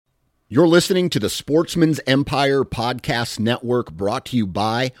You're listening to the Sportsman's Empire Podcast Network, brought to you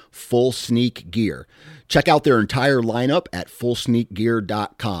by Full Sneak Gear. Check out their entire lineup at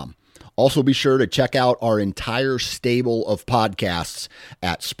fullsneakgear.com. Also be sure to check out our entire stable of podcasts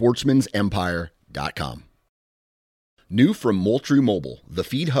at sportsmansempire.com. New from Moultrie Mobile, the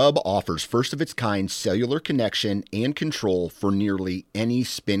Feed Hub offers first-of-its-kind cellular connection and control for nearly any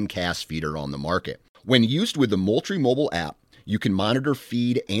spin cast feeder on the market. When used with the Moultrie Mobile app, you can monitor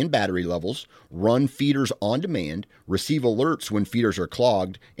feed and battery levels, run feeders on demand, receive alerts when feeders are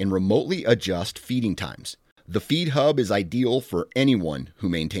clogged, and remotely adjust feeding times. The Feed Hub is ideal for anyone who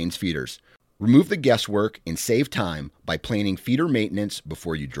maintains feeders. Remove the guesswork and save time by planning feeder maintenance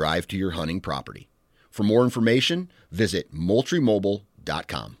before you drive to your hunting property. For more information, visit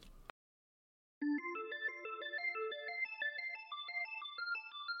moultriemobile.com.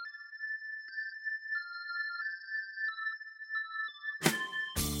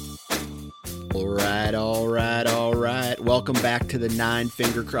 All right. Welcome back to the Nine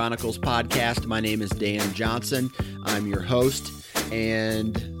Finger Chronicles podcast. My name is Dan Johnson. I'm your host,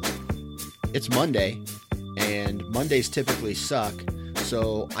 and it's Monday, and Mondays typically suck.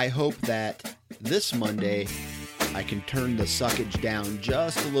 So I hope that this Monday I can turn the suckage down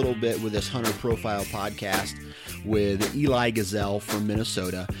just a little bit with this Hunter Profile podcast with Eli Gazelle from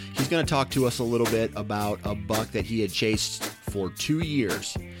Minnesota. He's going to talk to us a little bit about a buck that he had chased for 2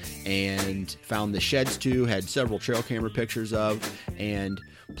 years and found the sheds to, had several trail camera pictures of, and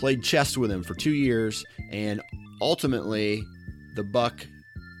played chess with him for 2 years. And ultimately, the buck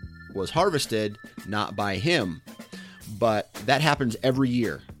was harvested, not by him, but that happens every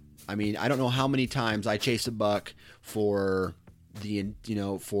year. I mean, I don't know how many times I chase a buck for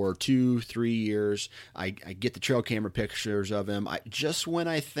for 2-3 years. I get the trail camera pictures of him. Just when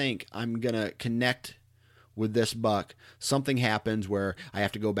I think I'm going to connect with this buck, something happens where I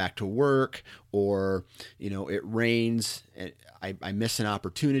have to go back to work, or, it rains and I miss an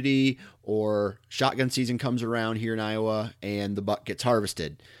opportunity, or shotgun season comes around here in Iowa and the buck gets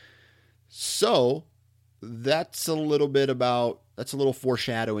harvested. So that's a little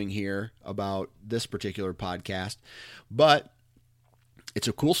foreshadowing here about this particular podcast, but it's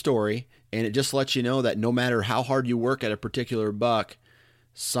a cool story, and it just lets you know that no matter how hard you work at a particular buck,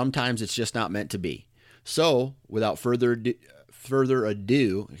 sometimes it's just not meant to be. So without further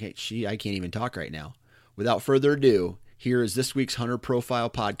ado, I can't even talk right now. Without further ado, here is this week's Hunter Profile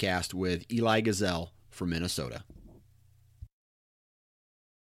podcast with Eli Gazelle from Minnesota.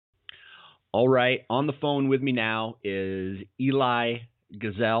 All right, on the phone with me now is Eli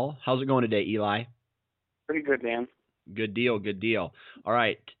Gazelle. How's it going today, Eli? Pretty good, Dan. Good deal. All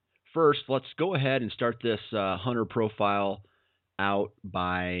right, first, let's go ahead and start this Hunter Profile out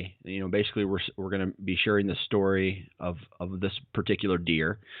by, basically we're going to be sharing the story of this particular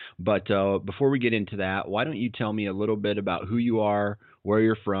deer. But before we get into that, why don't you tell me a little bit about who you are, where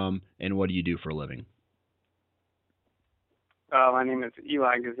you're from, and what do you do for a living? My name is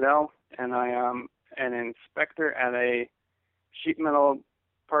Eli Gazelle, and I am an inspector at a sheet metal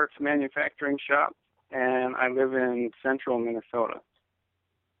parts manufacturing shop, and I live in central Minnesota.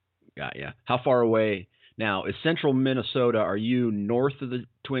 Got ya. How far away? Now, is central Minnesota, are you north of the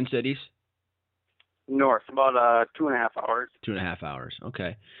Twin Cities? North, about 2.5 hours. 2.5 hours,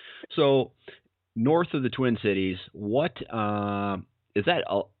 okay. So, north of the Twin Cities, what is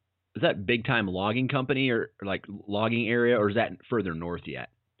that big time logging company or like logging area, or is that further north yet?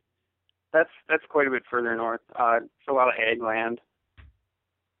 That's quite a bit further north. It's a lot of ag land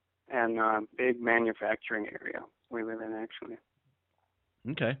and big manufacturing area we live in, actually.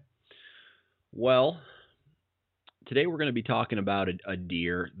 Okay. Well, today we're going to be talking about a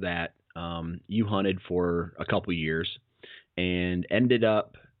deer that you hunted for a couple years and ended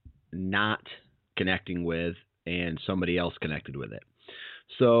up not connecting with, and somebody else connected with it.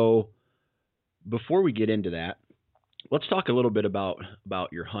 So before we get into that, let's talk a little bit about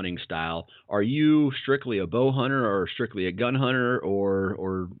your hunting style. Are you strictly a bow hunter or strictly a gun hunter,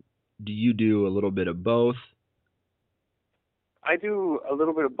 or do you do a little bit of both? I do a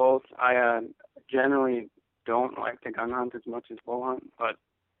little bit of both. I generally don't like to gun hunt as much as bow hunt, but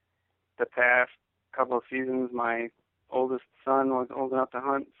the past couple of seasons, my oldest son was old enough to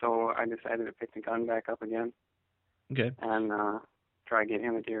hunt, so I decided to pick the gun back up again. Okay. And try to get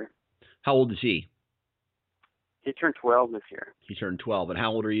him a deer. How old is he? He turned 12 this year. He turned 12. And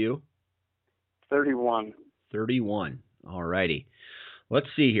how old are you? 31. 31. All righty. Let's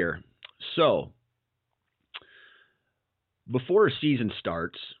see here. So, before a season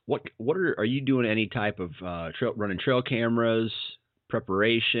starts, what are you doing? Any type of running trail cameras,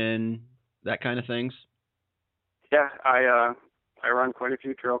 preparation, that kind of things? Yeah, I I run quite a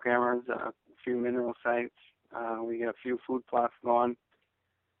few trail cameras, a few mineral sites. We get a few food plots going,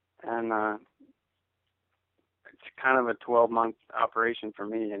 and it's kind of a 12-month operation for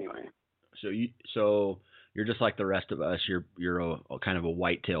me anyway. So you're just like the rest of us. You're a kind of a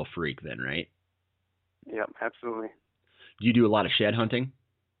whitetail freak then, right? Yep, absolutely. Do you do a lot of shed hunting?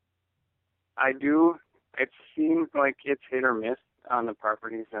 I do. It seems like it's hit or miss on the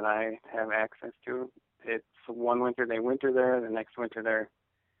properties that I have access to. It's one winter they winter there, the next winter they're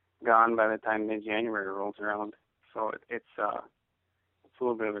gone by the time mid-January rolls around. So it's a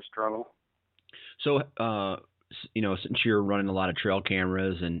little bit of a struggle. So, since you're running a lot of trail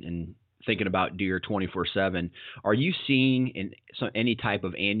cameras and thinking about deer 24/7, are you seeing any type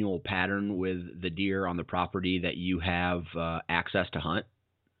of annual pattern with the deer on the property that you have access to hunt?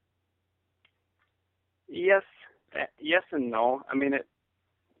 Yes and no. I mean, it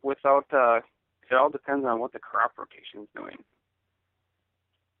all depends on what the crop rotation is doing.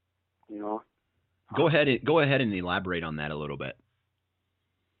 Go ahead and elaborate on that a little bit.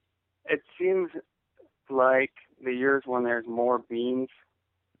 It seems like the years when there's more beans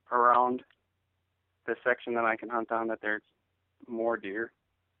around the section that I can hunt on, that there's more deer.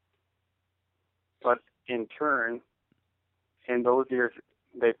 But in turn, in those years,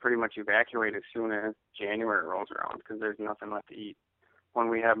 they pretty much evacuate as soon as January rolls around because there's nothing left to eat. When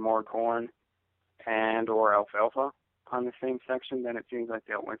we have more corn and or alfalfa on the same section, then it seems like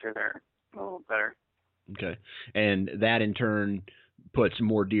they'll winter there a little better. Okay. And that in turn puts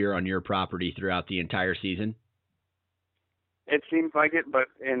more deer on your property throughout the entire season? It seems like it, but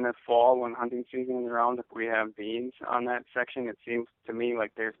in the fall when hunting season is around, if we have beans on that section, it seems to me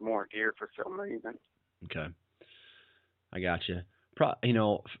like there's more deer for some reason. Okay. I gotcha.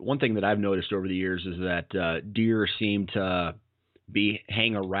 One thing that I've noticed over the years is that deer seem to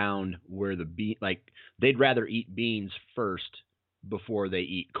hang around where they'd rather eat beans first before they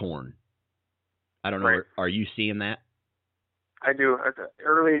eat corn. I don't know. Right. Are you seeing that? I do.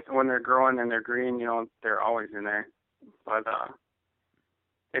 Early when they're growing and they're green, they're always in there. But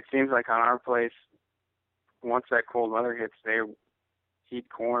it seems like on our place, once that cold weather hits, they eat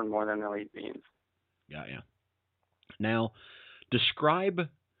corn more than they'll eat beans. Yeah. Now, describe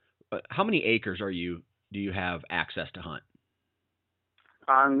how many acres do you have access to hunt?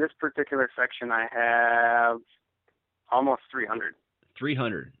 On this particular section, I have almost 300.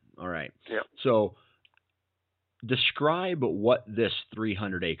 300. All right. Yep. So describe what this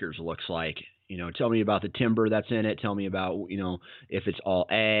 300 acres looks like. Tell me about the timber that's in it. Tell me about, if it's all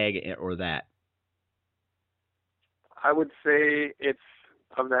ag or that. I would say it's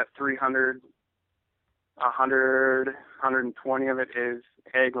of that 300, 100, 120 of it is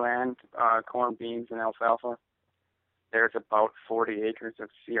ag land, corn, beans, and alfalfa. There's about 40 acres of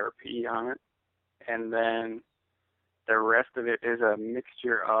CRP on it. And then the rest of it is a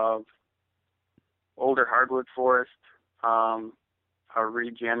mixture of older hardwood forest, a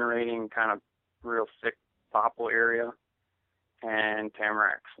regenerating kind of real thick popple area, and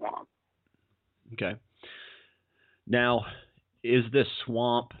tamarack swamp. Okay. Now, is this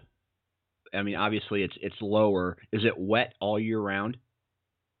swamp, I mean, obviously it's lower. Is it wet all year round?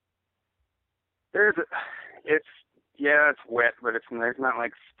 It's wet, but there's not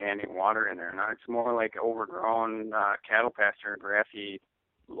like standing water in there. No, it's more like overgrown cattle pasture, grassy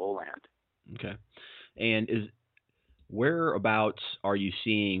lowland. Okay. And whereabouts are you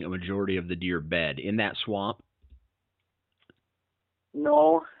seeing a majority of the deer bed? In that swamp?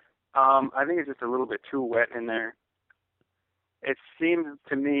 No, I think it's just a little bit too wet in there. It seems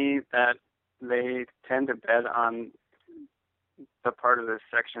to me that they tend to bed on the part of this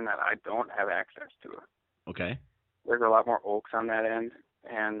section that I don't have access to. Okay. There's a lot more oaks on that end,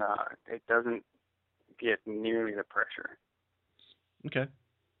 and it doesn't get nearly the pressure. Okay.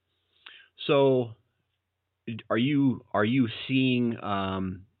 So, are you seeing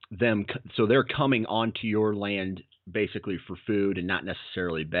them? So they're coming onto your land basically for food and not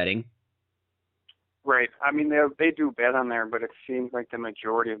necessarily bedding. Right. I mean, they do bed on there, but it seems like the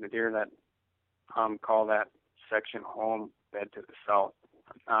majority of the deer that call that section home bed to the south,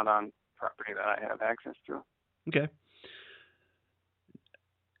 not on property that I have access to. Okay.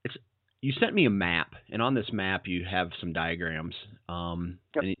 You sent me a map, and on this map you have some diagrams.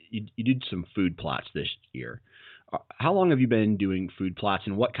 Yep. And you did some food plots this year. How long have you been doing food plots,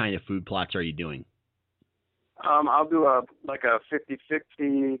 and what kind of food plots are you doing? I'll do a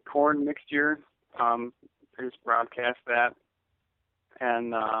 50-50 corn mixture. I just broadcast that,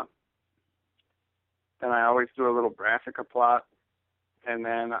 and then I always do a little brassica plot, and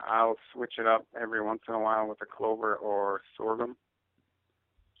then I'll switch it up every once in a while with a clover or sorghum.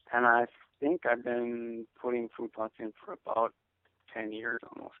 And I think I've been putting food plots in for about 10 years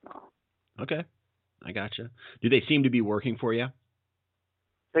almost now. Okay, I gotcha. Do they seem to be working for you?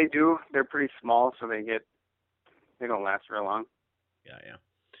 They do. They're pretty small, so they don't last real long. Yeah.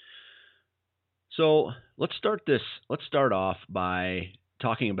 So let's start off by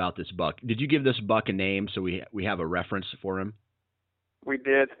talking about this buck. Did you give this buck a name so we have a reference for him? We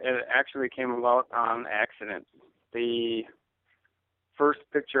did. It actually came about on accident. The first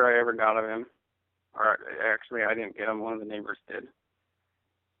picture I ever got of him, or actually I didn't get him, one of the neighbors did.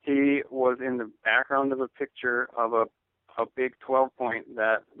 He was in the background of a picture of a big 12-point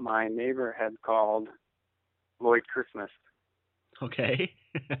that my neighbor had called Lloyd Christmas. Okay.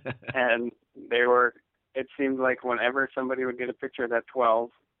 And it seemed like whenever somebody would get a picture of that 12,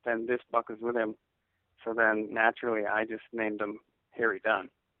 then this buck was with him. So then naturally I just named him Harry Dunn.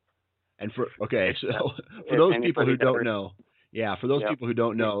 And for those people who don't know, people who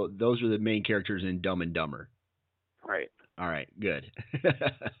don't know, those are the main characters in Dumb and Dumber. Right. All right, good.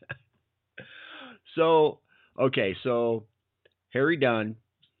 So Harry Dunn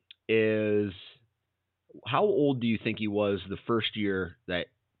is, how old do you think he was the first year that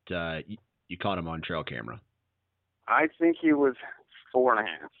you caught him on trail camera? I think he was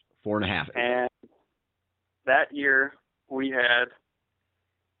 4.5. 4.5. And that year we had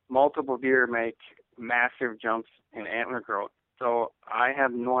multiple deer make massive jumps in antler growth. So I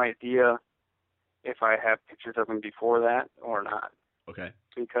have no idea if I have pictures of him before that or not. Okay.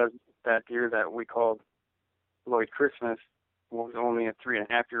 Because that deer that we called Lloyd Christmas was only a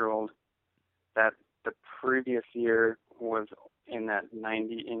 3.5-year-old. That the previous year was in that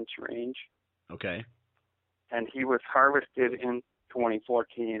 90-inch range. Okay. And he was harvested in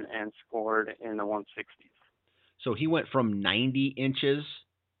 2014 and scored in the 160s. So he went from 90 inches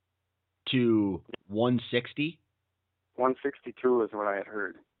to 160? 162 is what I had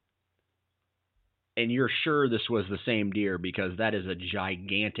heard. And you're sure this was the same deer because that is a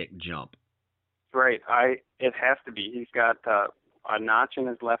gigantic jump. Right. It has to be. He's got a notch in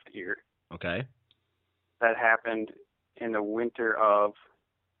his left ear. Okay. That happened in the winter of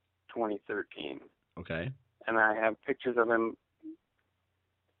 2013. Okay. And I have pictures of him.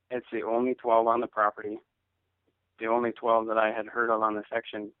 It's the only 12 on the property. The only 12 that I had heard of on the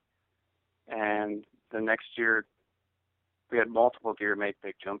section. And the next year, we had multiple deer make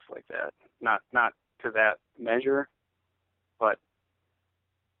big jumps like that. Not to that measure, but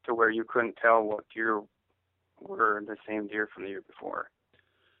to where you couldn't tell what deer were the same deer from the year before.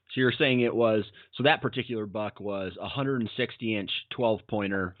 So you're saying so that particular buck was a 160-inch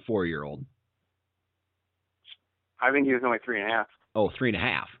 12-pointer 4-year-old. I think he was only 3.5. Oh,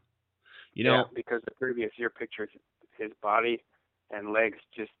 3.5. Yeah, because the previous year pictures, his body and legs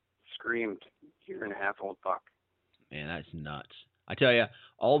just screamed year-and-a-half-old buck. Man, that's nuts. I tell you,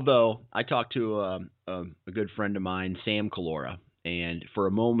 although I talked to a good friend of mine, Sam Calora, and for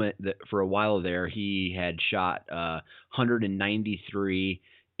a while there, he had shot 193-inch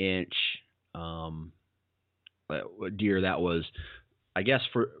deer. That was, I guess,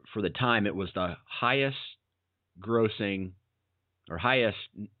 for the time, it was the highest grossing or highest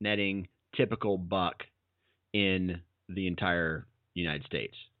netting typical buck in the entire United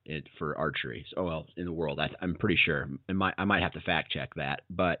States for archery. In the world. I'm pretty sure. I might have to fact check that.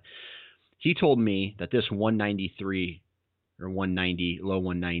 But he told me that this 193 or 190, low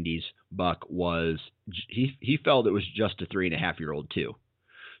 190s buck was, he felt it was just a 3.5-year-old too.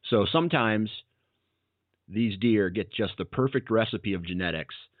 So sometimes these deer get just the perfect recipe of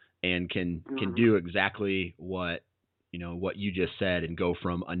genetics and can do exactly what you just said and go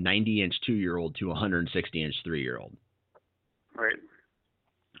from a 90-inch 2-year-old to a 160-inch 3-year-old. Right.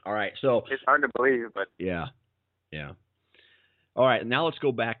 All right. So it's hard to believe, but yeah. All right. Now let's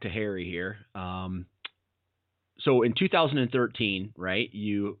go back to Harry here. So in 2013, right?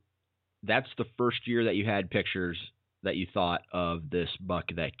 That's the first year that you had pictures that you thought of this buck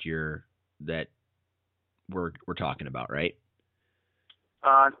that we're talking about, right?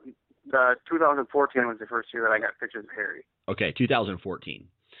 The 2014 was the first year that I got pictures of Harry. Okay, 2014.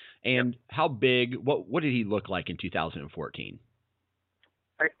 And how big? What did he look like in 2014?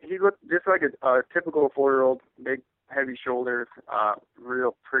 He looked just like a typical 4-year-old, big, heavy shoulders,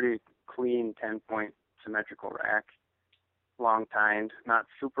 real pretty, clean 10-point symmetrical rack, long tined, not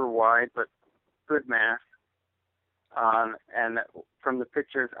super wide, but good mass. And from the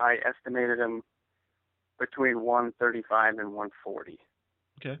pictures, I estimated him between 135 and 140.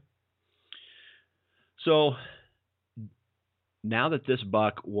 Okay. So now that this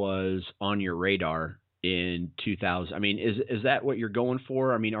buck was on your radar in 2000, I mean, is that what you're going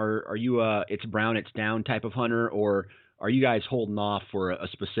for? I mean, are you it's brown, it's down type of hunter, or are you guys holding off for a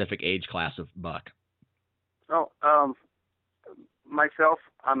specific age class of buck? Oh, myself,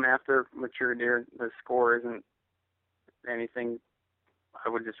 I'm after mature deer. The score isn't anything. I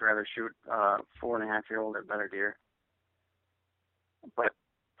would just rather shoot 4.5-year-old or better deer. But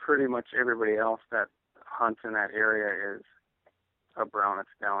pretty much everybody else that hunts in that area is a brown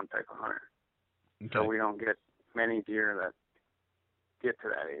down type of hunter. Okay. So we don't get many deer that get to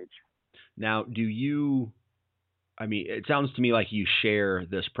that age. Now, I mean, it sounds to me like you share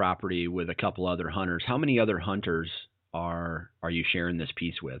this property with a couple other hunters. How many other hunters are you sharing this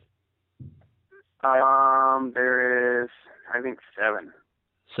piece with? There is, I think, 7.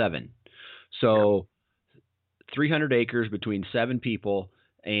 7. So 300 acres between 7 people,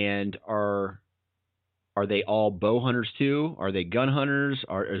 and are they all bow hunters too? Are they gun hunters,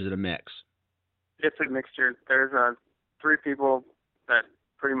 or is it a mix? It's a mixture. There's 3 people that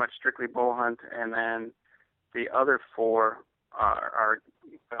pretty much strictly bow hunt, and then the other 4 are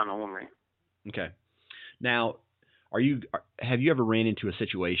gun only. Okay. Now, have you ever ran into a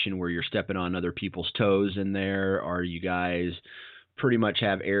situation where you're stepping on other people's toes in there? Or you guys pretty much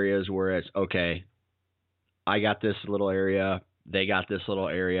have areas where it's, okay, I got this little area, they got this little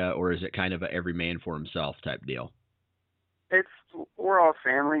area, or is it kind of a every man for himself type deal? We're all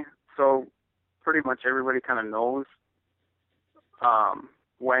family, so pretty much everybody kind of knows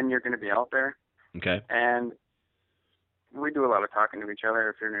when you're going to be out there. Okay. And we do a lot of talking to each other.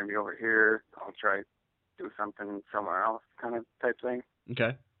 If you're going to be over here, I'll try to do something somewhere else, kind of type thing.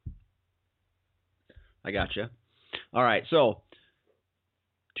 Okay. I gotcha. All right. So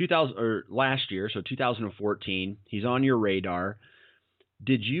last year, so 2014, he's on your radar.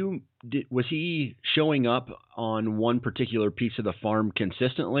 Was he showing up on one particular piece of the farm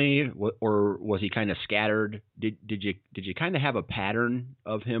consistently, or was he kind of scattered? Did you kind of have a pattern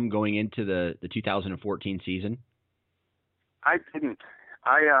of him going into the 2014 season? I didn't.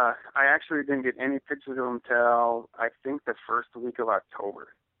 I actually didn't get any pictures of him till I think the first week of October.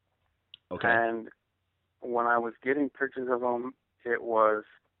 Okay. And when I was getting pictures of him, it was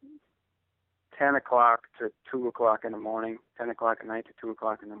 10 o'clock to 2 o'clock in the morning, 10 o'clock at night to 2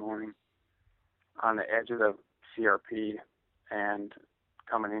 o'clock in the morning, on the edge of the CRP and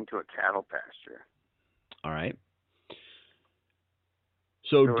coming into a cattle pasture. All right.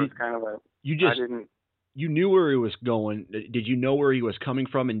 So it was kind of you knew where he was going. Did you know where he was coming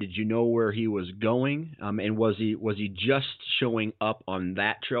from, and did you know where he was going? And was he just showing up on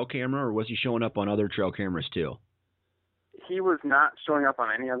that trail camera, or was he showing up on other trail cameras too? He was not showing up on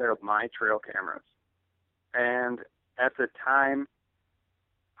any other of my trail cameras. And at the time,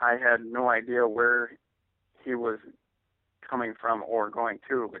 I had no idea where he was coming from or going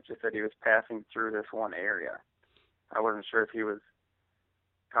to, but just that he was passing through this one area. I wasn't sure if he was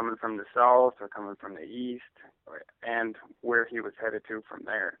coming from the south or coming from the east, and where he was headed to from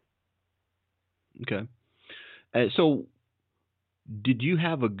there. Okay. So did you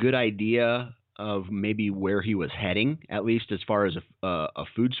have a good idea of maybe where he was heading, at least as far as a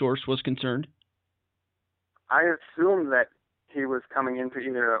food source was concerned? I assumed that he was coming into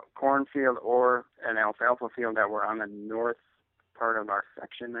either a cornfield or an alfalfa field that were on the north part of our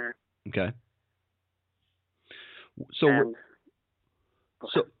section there. Okay. So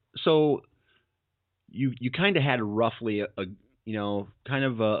you kind of had roughly a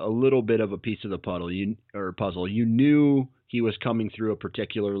little bit of a piece of the puzzle. You knew he was coming through a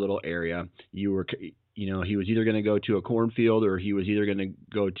particular little area. He was either going to go to a cornfield, or he was either going to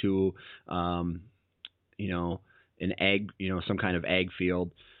go to an ag, some kind of ag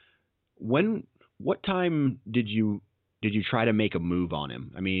field. What time did you try to make a move on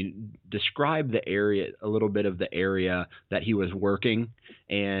him? I mean, describe the area, a little bit of the area that he was working,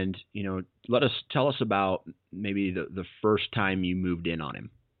 and tell us about maybe the first time you moved in on him.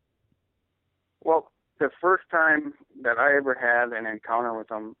 Well, the first time that I ever had an encounter with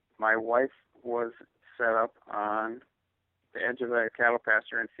him, my wife was set up on the edge of a cattle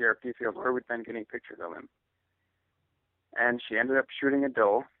pasture and CRP field where we'd been getting pictures of him. And she ended up shooting a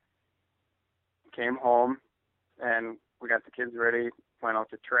doe, came home, and we got the kids ready, went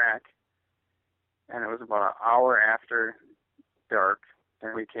out to track, and it was about an hour after dark,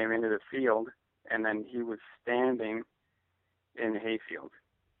 and we came into the field, and then he was standing in the hayfield.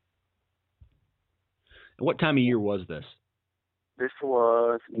 What time of year was this? This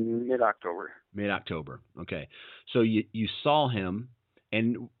was mid-October. Mid-October. Okay. So you saw him,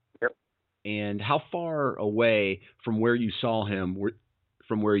 and yep. And how far away from where you saw him,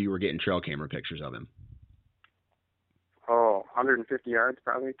 from where you were getting trail camera pictures of him? 150 yards,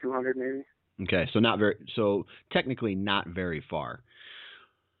 probably 200 maybe. Okay, so technically not very far.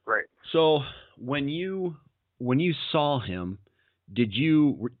 Right. So when you saw him, did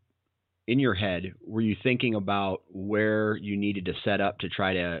you in your head, were you thinking about where you needed to set up to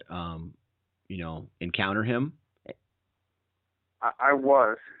try to, encounter him? I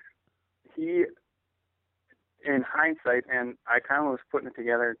was. He, in hindsight, and I kind of was putting it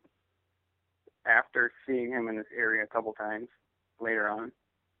together after seeing him in this area a couple times later on.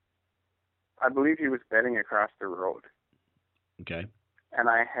 I believe he was bedding across the road. Okay. And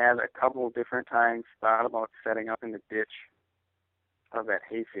I had a couple different times thought about setting up in the ditch of that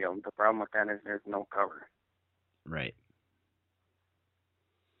hayfield. The problem with that is there's no cover. Right.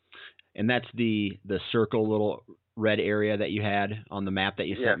 And that's the circle little red area that you had on the map that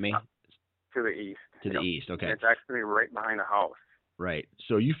you sent me? To the east. To the east, okay. It's actually right behind the house. Right.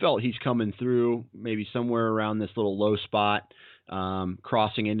 So you felt he's coming through maybe somewhere around this little low spot,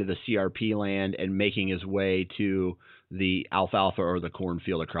 crossing into the CRP land and making his way to the alfalfa or the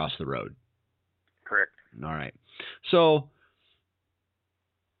cornfield across the road. Correct. All right. So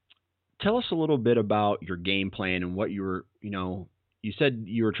tell us a little bit about your game plan and what you were, you said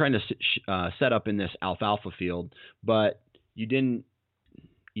you were trying to set up in this alfalfa field, but you didn't,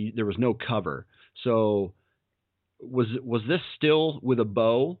 there was no cover. So was this still with a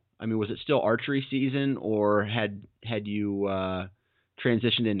bow? I mean, was it still archery season, or had you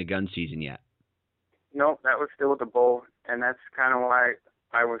transitioned into gun season yet? No, that was still with the bow, and that's kind of why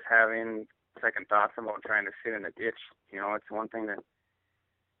I was having second thoughts about trying to sit in a ditch. It's one thing to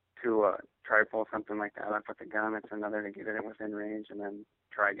try to pull something like that up with the gun. It's another to get it within range and then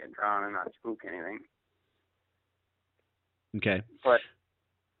try to get drawn and not spook anything. Okay. But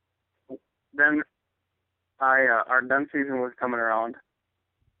then our gun season was coming around,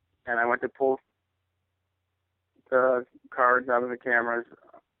 and I went to pull the cards out of the cameras,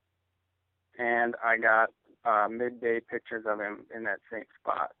 and I got midday pictures of him in that same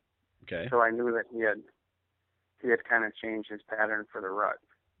spot. Okay. So I knew that he had kind of changed his pattern for the rut.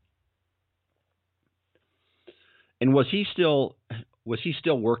 And was he still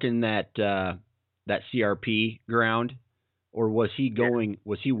working that CRP ground, or was he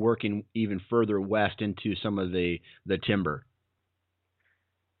working even further west into some of the timber?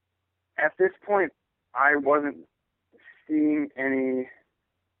 At this point, I wasn't seeing any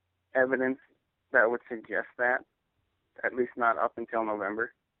evidence that would suggest that, at least not up until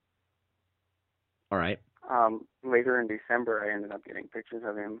November. All right. Later in December, I ended up getting pictures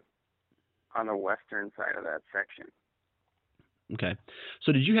of him on the western side of that section. Okay.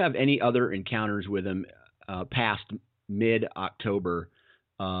 So did you have any other encounters with him past mid-October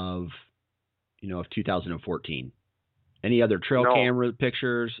of 2014? Any other trail camera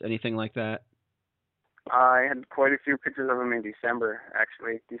pictures, anything like that? I had quite a few pictures of him in December,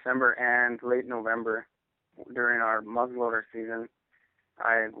 actually. December and late November during our muzzleloader season.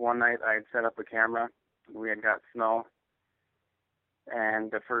 One night I had set up a camera. We had got snow, and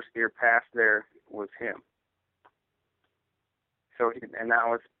the first deer passed there was him. So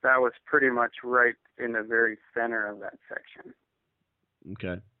that was pretty much right in the very center of that section.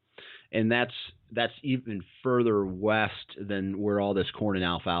 Okay. And that's even further west than where all this corn and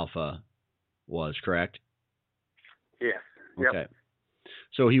alfalfa was, correct? Yes. Okay. Yep.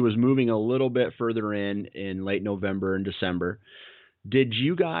 So he was moving a little bit further in late November and December. Did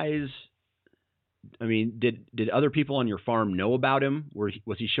you guys, did other people on your farm know about him? Was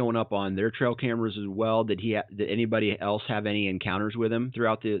he showing up on their trail cameras as well? Did anybody else have any encounters with him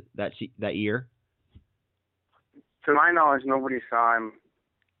throughout that year? To my knowledge, nobody saw him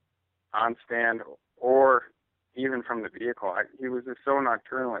on stand or even from the vehicle. He was just so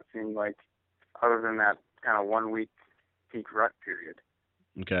nocturnal, it seemed like, other than that kind of 1 week peak rut period.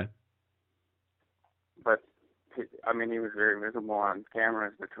 Okay. But he was very visible on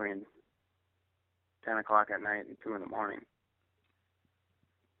cameras between 10 o'clock at night and 2 in the morning.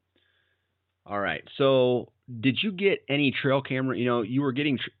 All right. So did you get any trail camera? You were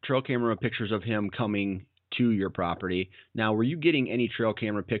getting trail camera pictures of him coming to your property. Now, were you getting any trail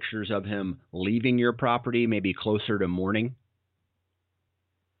camera pictures of him leaving your property, maybe closer to morning?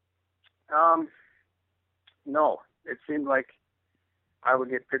 No. It seemed like I would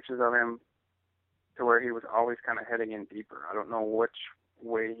get pictures of him to where he was always kind of heading in deeper. I don't know which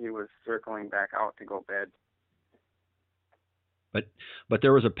way he was circling back out to go bed. But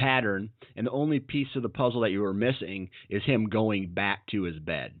there was a pattern, and the only piece of the puzzle that you were missing is him going back to his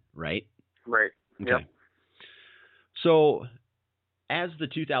bed, right? Right. Okay. Yep. So as the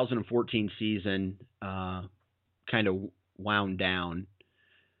 2014 season kind of wound down,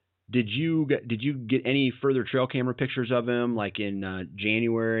 did you get any further trail camera pictures of him, like in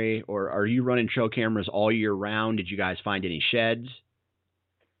January, or are you running trail cameras all year round? Did you guys find any sheds?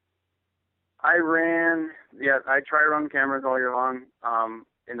 I try to run cameras all year long.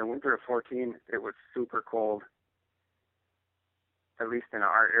 in the winter of 14, it was super cold, at least in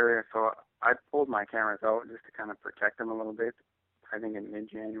our area. So I pulled my cameras out just to kind of protect them a little bit, I think in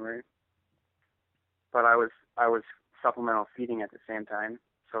mid-January. But I was supplemental feeding at the same time.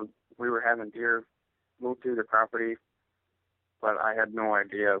 So we were having deer move through the property, but I had no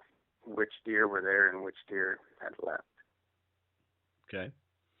idea which deer were there and which deer had left. Okay.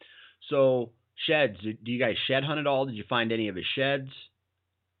 So sheds, do you guys shed hunt at all? Did you find any of his sheds?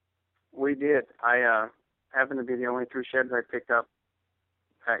 We did. I happened to be the only 3 sheds I picked up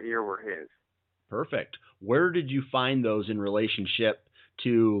that year were his. Perfect. Where did you find those in relationship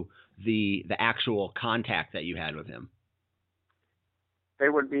to the actual contact that you had with him? They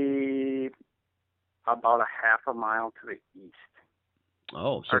would be about a half a mile to the east.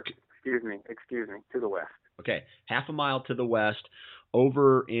 Oh, so excuse me, to the west. Okay, half a mile to the west,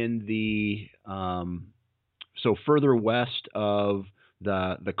 over in the so further west of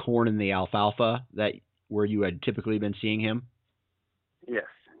the corn and the alfalfa, that where you had typically been seeing him. Yes.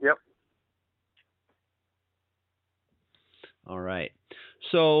 Yep. All right.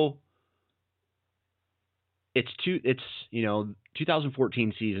 So it's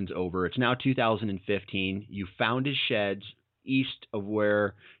 2014 season's over. It's now 2015. You found his sheds east of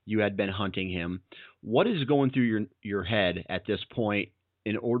where you had been hunting him. What is going through your head at this point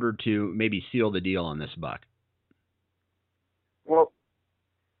in order to maybe seal the deal on this buck? Well,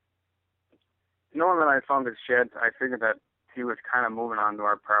 knowing that I found his sheds, I figured that he was kind of moving onto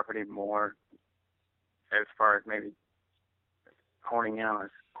our property more as far as maybe honing in on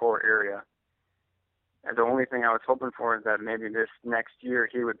his core area. And the only thing I was hoping for is that maybe this next year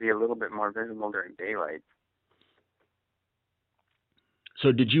he would be a little bit more visible during daylight.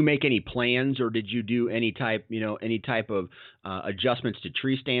 So did you make any plans, or did you do any type of adjustments to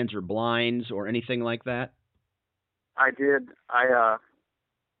tree stands or blinds or anything like that? I did. I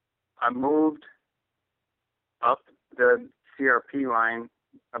moved up the CRP line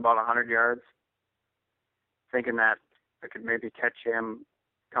about 100 yards, thinking that I could maybe catch him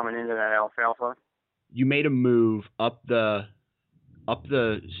coming into that alfalfa. You made a move up the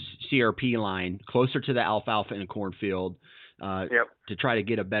CRP line closer to the alfalfa in a cornfield. Yep. To try to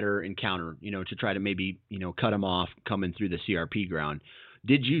get a better encounter, to try to maybe, cut him off coming through the CRP ground.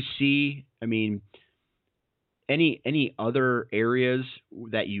 Did you see, any other areas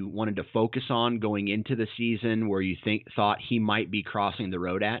that you wanted to focus on going into the season where you thought he might be crossing the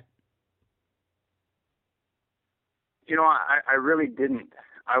road at? I really didn't.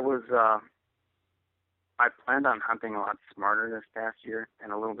 I planned on hunting a lot smarter this past year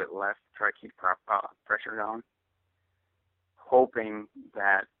and a little bit less to try to keep pressure down, hoping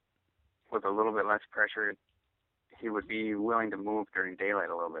that with a little bit less pressure, he would be willing to move during daylight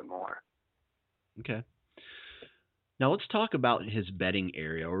a little bit more. Okay. Now let's talk about his bedding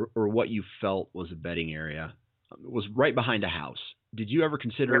area, or what you felt was a bedding area. It was right behind a house. Did you ever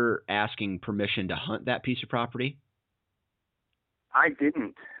consider asking permission to hunt that piece of property? I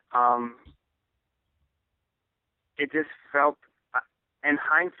didn't. It just felt, in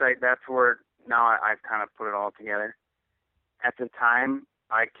hindsight, that's where now I've kind of put it all together. At the time,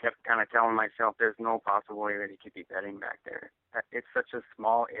 I kept kind of telling myself there's no possible way that he could be bedding back there. It's such a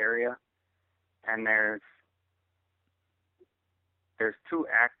small area, and there's 2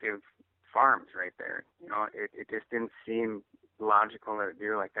 active farms right there. It just didn't seem logical that a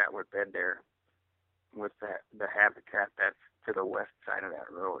deer like that would bed there with the habitat that's to the west side of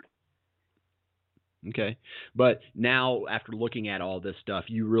that road. Okay. But now, after looking at all this stuff,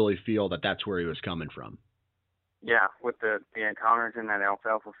 you really feel that that's where he was coming from? Yeah, with the encounters in that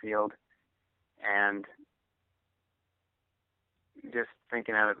alfalfa field, and just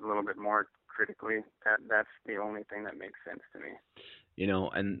thinking at it a little bit more critically, that's the only thing that makes sense to me.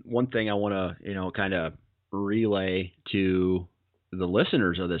 And one thing I want to, kind of relay to the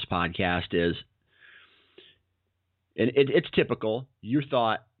listeners of this podcast is, and it's typical, you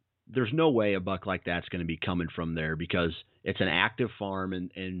thought there's no way a buck like that's going to be coming from there because it's an active farm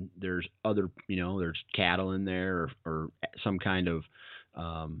and there's other, there's cattle in there or some kind of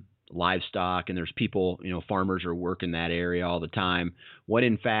livestock, and there's people, farmers are working that area all the time, when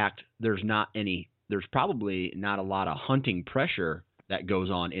in fact there's probably not a lot of hunting pressure that goes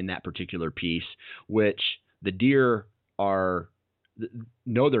on in that particular piece, which the deer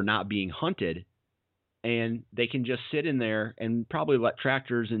know they're not being hunted, and they can just sit in there and probably let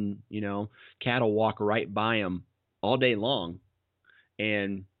tractors and, cattle walk right by them all day long.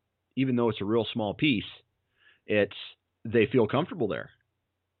 And even though it's a real small piece, they feel comfortable there.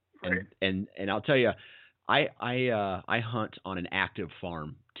 Right. And I'll tell you, I hunt on an active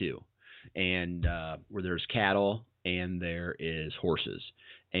farm too, and where there's cattle and there is horses.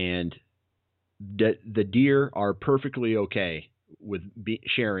 And the deer are perfectly okay with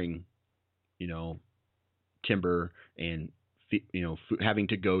sharing, timber and having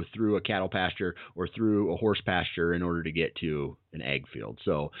to go through a cattle pasture or through a horse pasture in order to get to an ag field.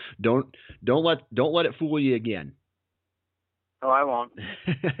 So don't let it fool you again. Oh, I won't.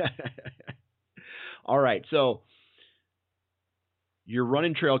 All right. So you're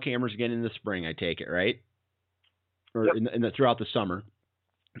running trail cameras again in the spring, I take it, right? Or yep. throughout the summer.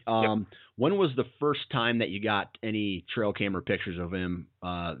 Yep. When was the first time that you got any trail camera pictures of him?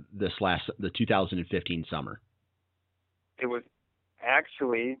 The 2015 summer. It was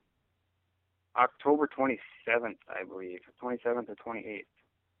actually October 27th, I believe, 27th or 28th.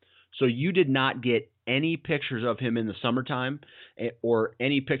 So you did not get any pictures of him in the summertime, or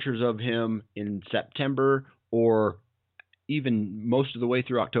any pictures of him in September, or even most of the way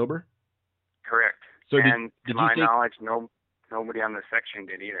through October? Correct. So to my knowledge, nobody on the section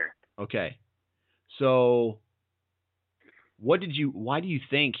did either. Okay. So why do you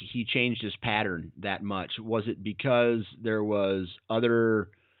think he changed his pattern that much? Was it because there was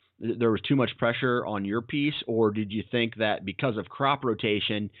too much pressure on your piece, or did you think that because of crop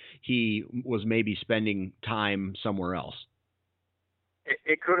rotation, he was maybe spending time somewhere else?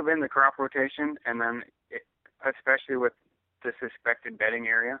 It could have been the crop rotation, and then especially with the suspected bedding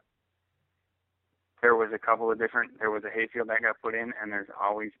area, there was a hayfield that got put in, and there's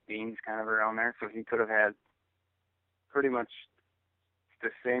always beans kind of around there, so he could have had pretty much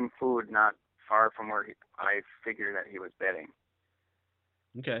the same food not far from where I figured that he was bedding.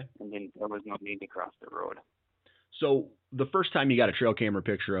 Okay. And then there was no need to cross the road. So the first time you got a trail camera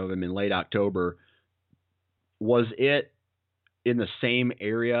picture of him in late October, was it in the same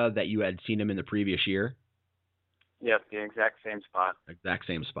area that you had seen him in the previous year? Yes, the exact same spot. Exact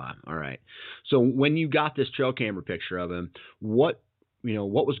same spot. All right. So when you got this trail camera picture of him, what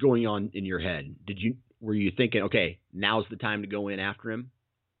was going on in your head? Were you thinking, okay, now's the time to go in after him?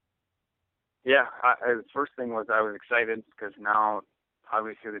 Yeah. The first thing was I was excited because now,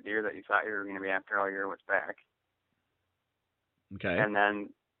 obviously, the deer that you thought you were going to be after all year was back. Okay. And then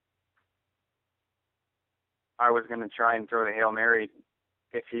I was going to try and throw the Hail Mary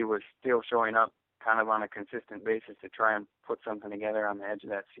if he was still showing up kind of on a consistent basis to try and put something together on the edge of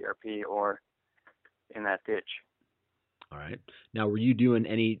that CRP or in that ditch. All right. Now, were you going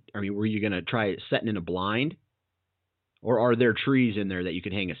to try setting in a blind, or are there trees in there that you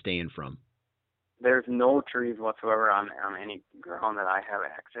could hang a stand from? There's no trees whatsoever on any ground that I have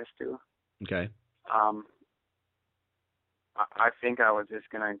access to. Okay. I think I was just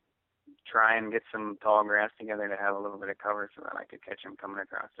going to try and get some tall grass together to have a little bit of cover so that I could catch him coming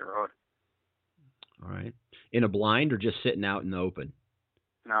across the road. All right. In a blind or just sitting out in the open?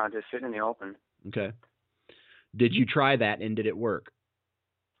 No, just sitting in the open. Okay. Did you try that, and did it work?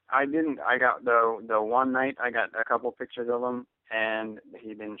 I didn't. I got the one night I got a couple pictures of him, and he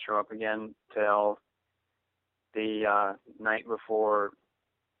didn't show up again till the night before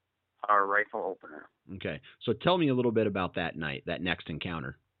our rifle opener. Okay. So tell me a little bit about that night, that next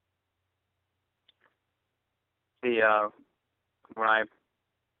encounter.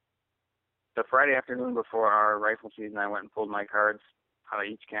 The Friday afternoon before our rifle season, I went and pulled my cards out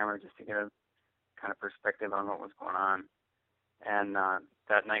of each camera just to get a kind of perspective on what was going on. And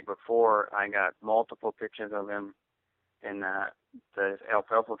that night before, I got multiple pictures of him in the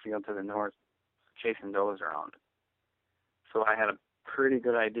alfalfa field to the north, chasing does around. So I had a pretty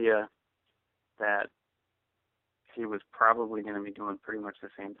good idea that he was probably going to be doing pretty much the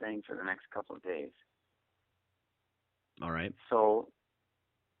same thing for the next couple of days. All right. So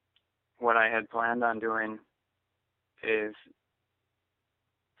what I had planned on doing is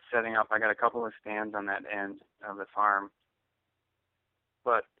setting up, I got a couple of stands on that end of the farm,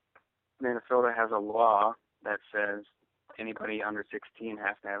 but Minnesota has a law that says anybody under 16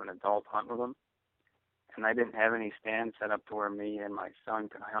 has to have an adult hunt with them. And I didn't have any stands set up to where me and my son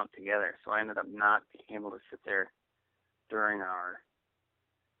could hunt together. So I ended up not being able to sit there during our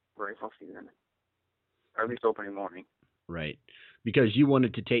rifle season, or at least opening morning. Right. Because you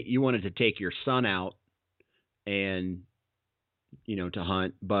wanted to take your son out and, to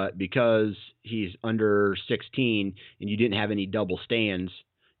hunt, but because he's under 16 and you didn't have any double stands,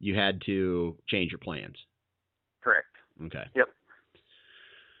 you had to change your plans. Correct. Okay. Yep.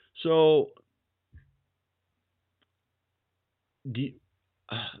 So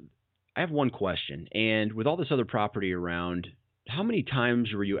I have one question, and with all this other property around, how many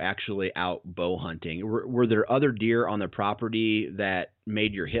times were you actually out bow hunting? Were there other deer on the property that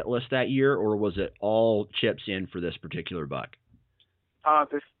made your hit list that year, or was it all chips in for this particular buck?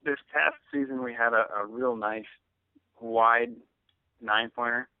 This past season we had a real nice wide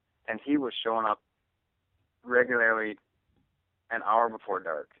 9-pointer, and he was showing up regularly an hour before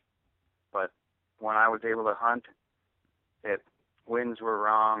dark. But when I was able to hunt, winds were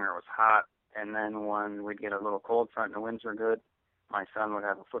wrong or it was hot, and then when we'd get a little cold front and the winds were good, my son would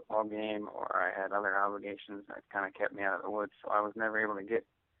have a football game or I had other obligations that kind of kept me out of the woods, so I was never able to get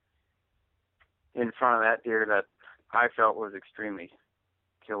in front of that deer that I felt was extremely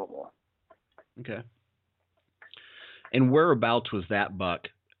killable. Okay. And whereabouts was that buck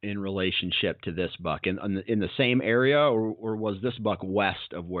in relationship to this buck? In the same area, or was this buck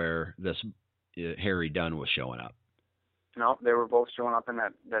west of where this Harry Dunn was showing up? No, they were both showing up in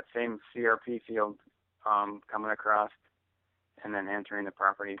that same CRP field, coming across and then entering the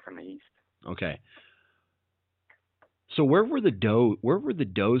property from the east. Okay. So where were the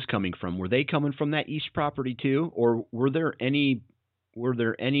does coming from? Were they coming from that east property too, or were there any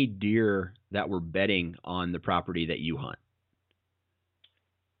deer that were bedding on the property that you hunt?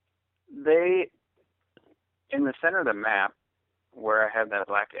 They, in the center of the map, where I have that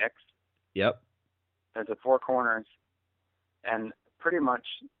black X. Yep. There's the four corners, and pretty much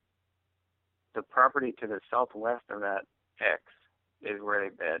the property to the southwest of that X is where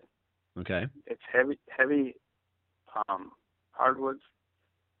they bed. Okay. It's heavy hardwoods,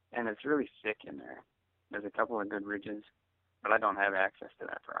 and it's really thick in there. There's a couple of good ridges, but I don't have access to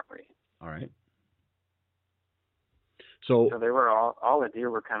that property. All right. So they were all the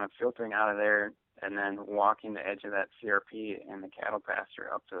deer were kind of filtering out of there and then walking the edge of that CRP and the cattle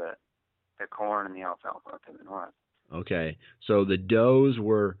pasture up to the corn and the alfalfa to the north. Okay. So the does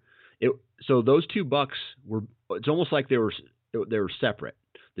were so those two bucks were, it's almost like they were separate.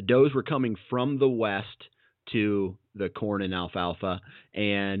 The does were coming from the west to the corn and alfalfa,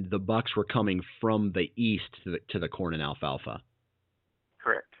 and the bucks were coming from the east to the corn and alfalfa.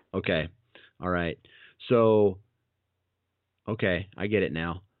 Correct. Okay. All right. So, okay, I get it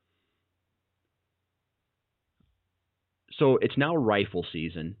now. So it's now rifle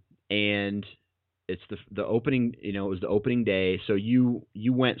season, and it's the opening. It was the opening day. So you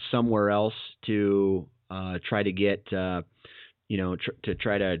went somewhere else to try to get to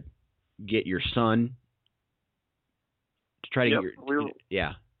try to get your son. To try to get your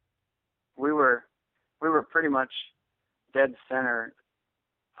yeah. We were pretty much dead center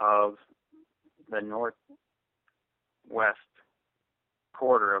of the northwest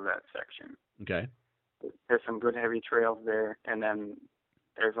quarter of that section. Okay. There's some good heavy trails there, and then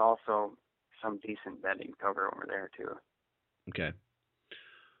there's also some decent bedding cover over there too. Okay.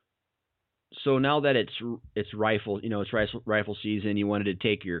 So now that it's rifle, it's rifle season, you wanted to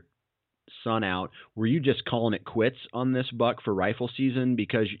take your son out. Were you just calling it quits on this buck for rifle season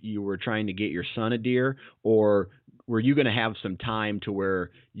because you were trying to get your son a deer, or were you going to have some time to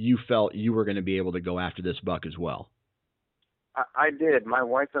where you felt you were going to be able to go after this buck as well? I did. My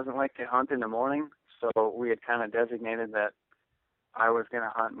wife doesn't like to hunt in the morning, so we had kind of designated that I was going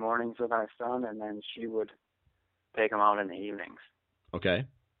to hunt mornings with our son, and then she would take him out in the evenings. Okay.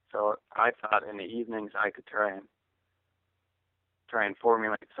 So I thought in the evenings I could try and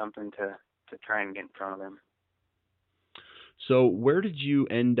formulate something to try and get in front of him. So where did you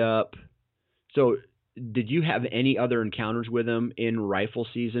end up? So did you have any other encounters with him in rifle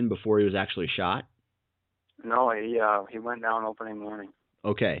season before he was actually shot? No, he went down opening morning.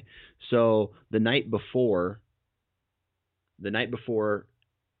 Okay. So the night before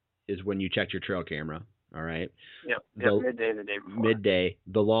is when you checked your trail camera. All right. Yep. Midday the day before. Midday.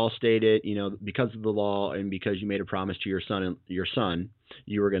 The law stated, because of the law and because you made a promise to your son,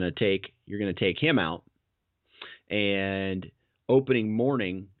 you're going to take him out. And opening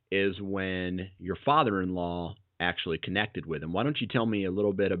morning is when your father-in-law actually connected with him. Why don't you tell me a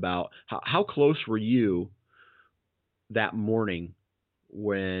little bit about how close were you that morning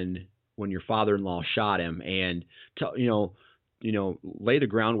when your father-in-law shot him, and lay the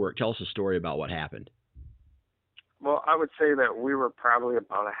groundwork. Tell us a story about what happened. Well, I would say that we were probably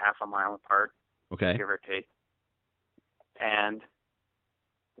about a half a mile apart, okay, give or take. And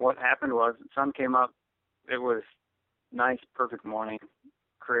what happened was the sun came up. It was nice, perfect morning,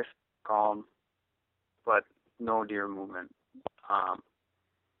 crisp, calm, but no deer movement.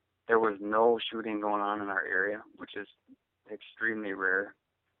 There was no shooting going on in our area, which is extremely rare.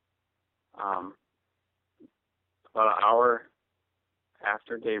 About an hour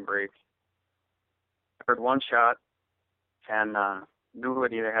after daybreak, I heard one shot and knew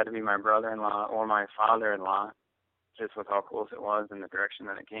it either had to be my brother-in-law or my father-in-law, just with how close it was and the direction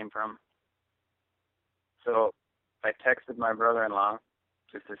that it came from. So I texted my brother-in-law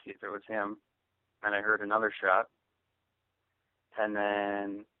just to see if it was him, and I heard another shot. And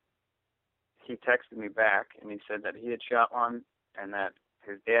then he texted me back and he said that he had shot one and that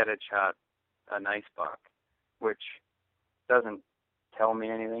his dad had shot a nice buck, which doesn't tell me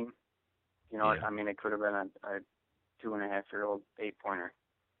anything. You know, Yeah. I mean, it could have been a 2.5-year-old 8-pointer.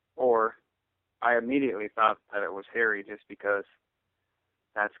 Or I immediately thought that it was Harry just because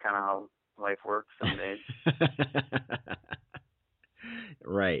that's kind of how life works some days.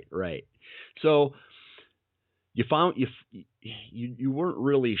 Right. So you found you weren't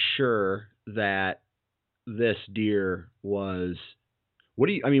really sure that this deer was. What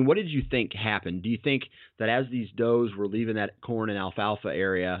did you think happened? Do you think that as these does were leaving that corn and alfalfa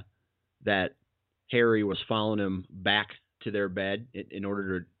area, that Harry was following them back to their bed in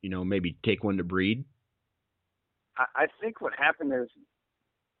order to, maybe take one to breed? I think what happened is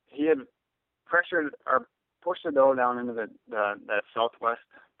he had pressured or pushed the doe down into that southwest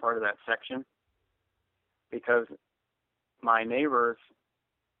part of that section because my neighbor's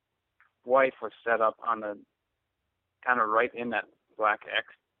wife was set up on the kind of right in that black X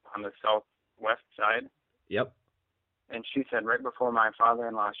on the southwest side. Yep. And she said right before my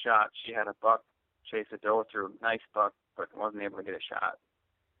father-in-law shot, she had a buck chase a doe through, nice buck, but wasn't able to get a shot.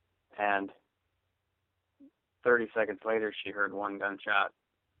 And 30 seconds later, she heard one gunshot.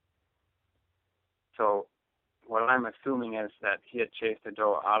 So what I'm assuming is that he had chased a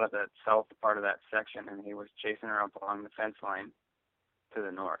doe out of that south part of that section, and he was chasing her up along the fence line to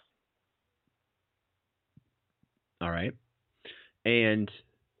the north. All right. And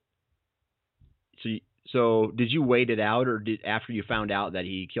so did you wait it out, or after you found out that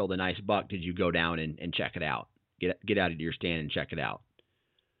he killed a nice buck, did you go down and check it out? Get out of your stand and check it out?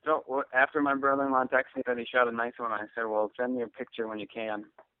 So after my brother-in-law texted me that he shot a nice one, I said, well, send me a picture when you can.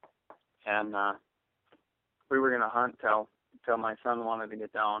 And we were going to hunt till my son wanted to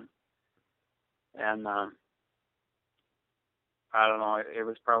get down. And I don't know, it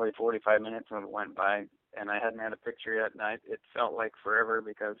was probably 45 minutes when it went by, and I hadn't had a picture yet, and it felt like forever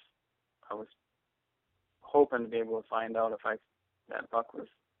because I was hoping to be able to find out if that buck was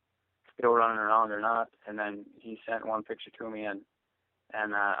still running around or not. And then he sent one picture to me, and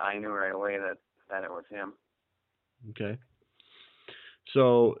I knew right away that it was him. Okay.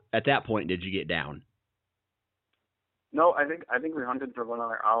 So at that point, did you get down? No, I think we hunted for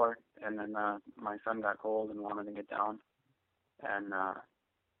another hour, and then my son got cold and wanted to get down, and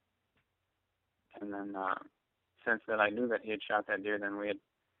then since that I knew that he had shot that deer, then we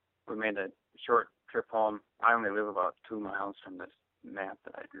made a short trip home. I only live about 2 miles from this map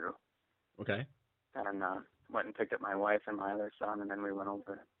that I drew. Okay. And went and picked up my wife and my other son, and then we went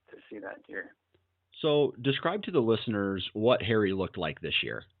over to see that deer. So describe to the listeners what Harry looked like this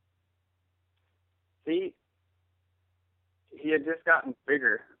year. He had just gotten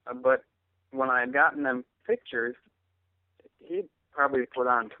bigger, but when I had gotten them pictures, he'd probably put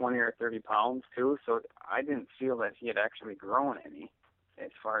on 20 or 30 pounds too, so I didn't feel that he had actually grown any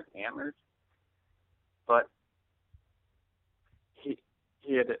as far as antlers. But he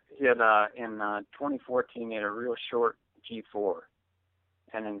had in 2014 he had a real short G4,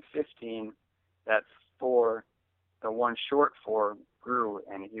 and in 15 that the one short 4 grew,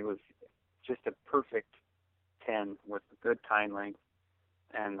 and he was just a perfect 10 with good tine length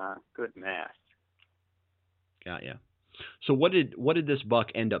and good mass. Got ya. So what did this buck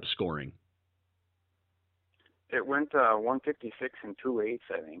end up scoring? It went 156 and 2/8,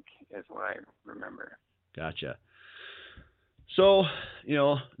 I think, is what I remember. Gotcha. So,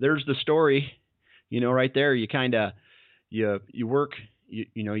 there's the story, right there. You kind of, you work,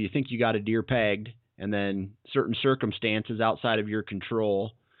 you think you got a deer pegged, and then certain circumstances outside of your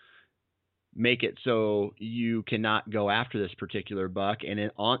control make it so you cannot go after this particular buck. And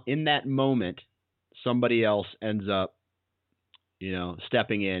in that moment, somebody else ends up,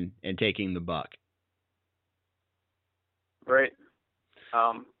 stepping in and taking the buck. Right.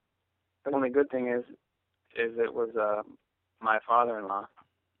 The only good thing is it was my father-in-law,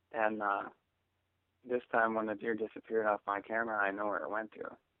 and this time when the deer disappeared off my camera, I know where it went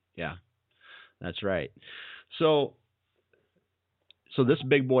to. Yeah, that's right. So this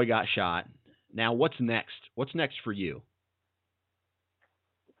big boy got shot. Now what's next? What's next for you?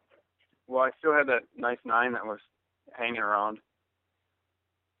 Well, I still had that nice 9 that was hanging around,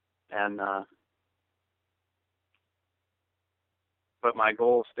 and but my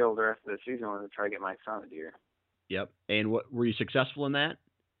goal still the rest of the season was to try to get my son a deer. Yep. And what were you successful in that?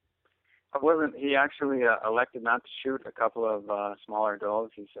 I wasn't. He actually elected not to shoot a couple of smaller does.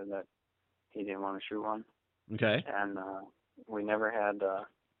 He said that he didn't want to shoot one. Okay. And we never had a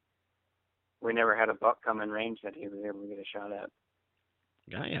buck come in range that he was able to get a shot at.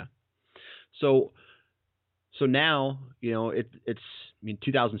 Got ya. So now, it's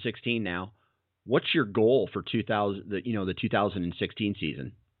 2016 now. What's your goal for the 2016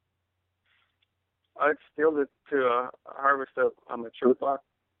 season? It's still to harvest a mature buck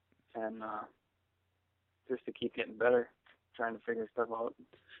and just to keep getting better, trying to figure stuff out.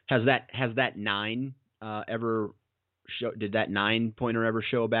 Has that 9 ever show? Did that 9-pointer ever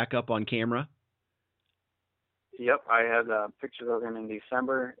show back up on camera? Yep, I had pictures of him in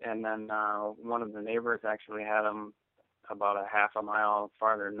December, and then one of the neighbors actually had him about a half a mile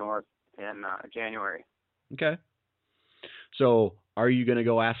farther north in January. Okay. So are you going to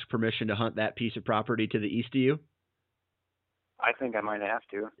go ask permission to hunt that piece of property to the east of you? I think I might have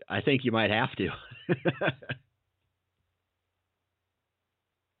to. I think you might have to.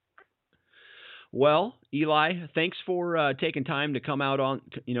 Well, Eli, thanks for taking time to come out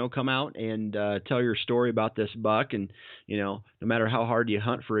and tell your story about this buck. And, no matter how hard you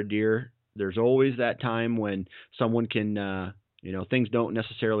hunt for a deer, there's always that time when someone can, things don't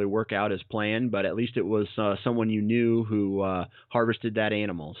necessarily work out as planned, but at least it was someone you knew who harvested that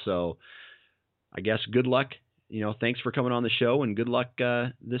animal. So I guess good luck. Thanks for coming on the show, and good luck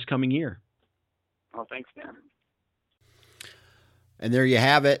this coming year. Oh, thanks, Dan. And there you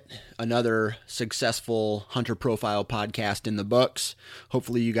have it, another successful Hunter Profile podcast in the books.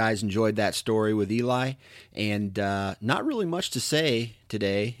 Hopefully you guys enjoyed that story with Eli. And not really much to say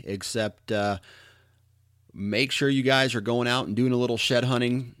today, except make sure you guys are going out and doing a little shed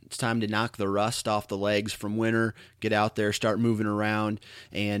hunting. It's time to knock the rust off the legs from winter, get out there, start moving around.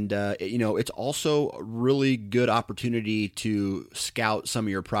 And, it's also a really good opportunity to scout some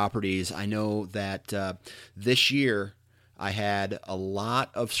of your properties. I know that this year I had a lot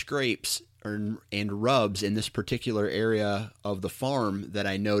of scrapes and rubs in this particular area of the farm that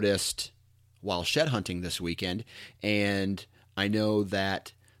I noticed while shed hunting this weekend. And I know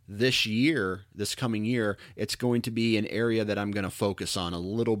that this coming year, it's going to be an area that I'm going to focus on a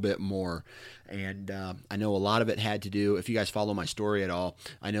little bit more. And I know a lot of it had to do, if you guys follow my story at all,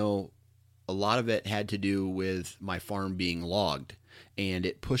 I know a lot of it had to do with my farm being logged and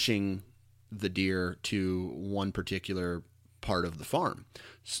it pushing the deer to one particular part of the farm.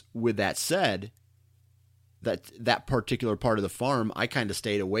 With that said, that particular part of the farm I kind of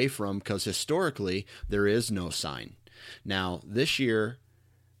stayed away from because historically there is no sign. Now this year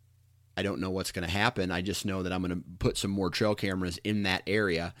I don't know what's going to happen. I just know that I'm going to put some more trail cameras in that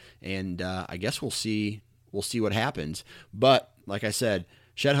area, and I guess we'll see what happens. But like I said,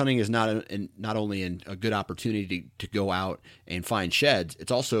 shed hunting is not only a good opportunity to go out and find sheds,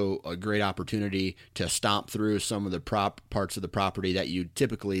 it's also a great opportunity to stomp through some of the parts of the property that you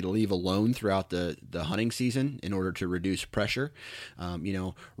typically leave alone throughout the hunting season in order to reduce pressure.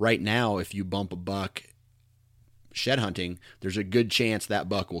 Right now, if you bump a buck shed hunting, there's a good chance that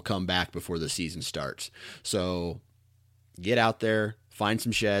buck will come back before the season starts. So get out there, find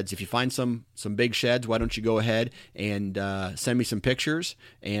some sheds. If you find some big sheds, why don't you go ahead and send me some pictures,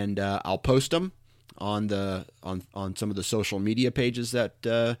 and I'll post them on some of the social media pages that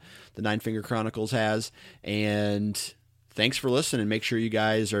the Nine Finger Chronicles has. And thanks for listening. Make sure you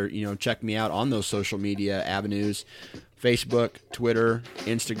guys are check me out on those social media avenues: Facebook, Twitter,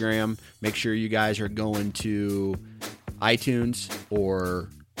 Instagram. Make sure you guys are going to iTunes or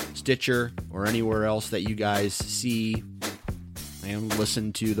Stitcher or anywhere else that you guys see and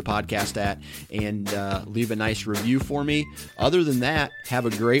listen to the podcast at, and leave a nice review for me. Other than that, have a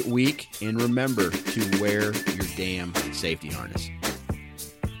great week, and remember to wear your damn safety harness.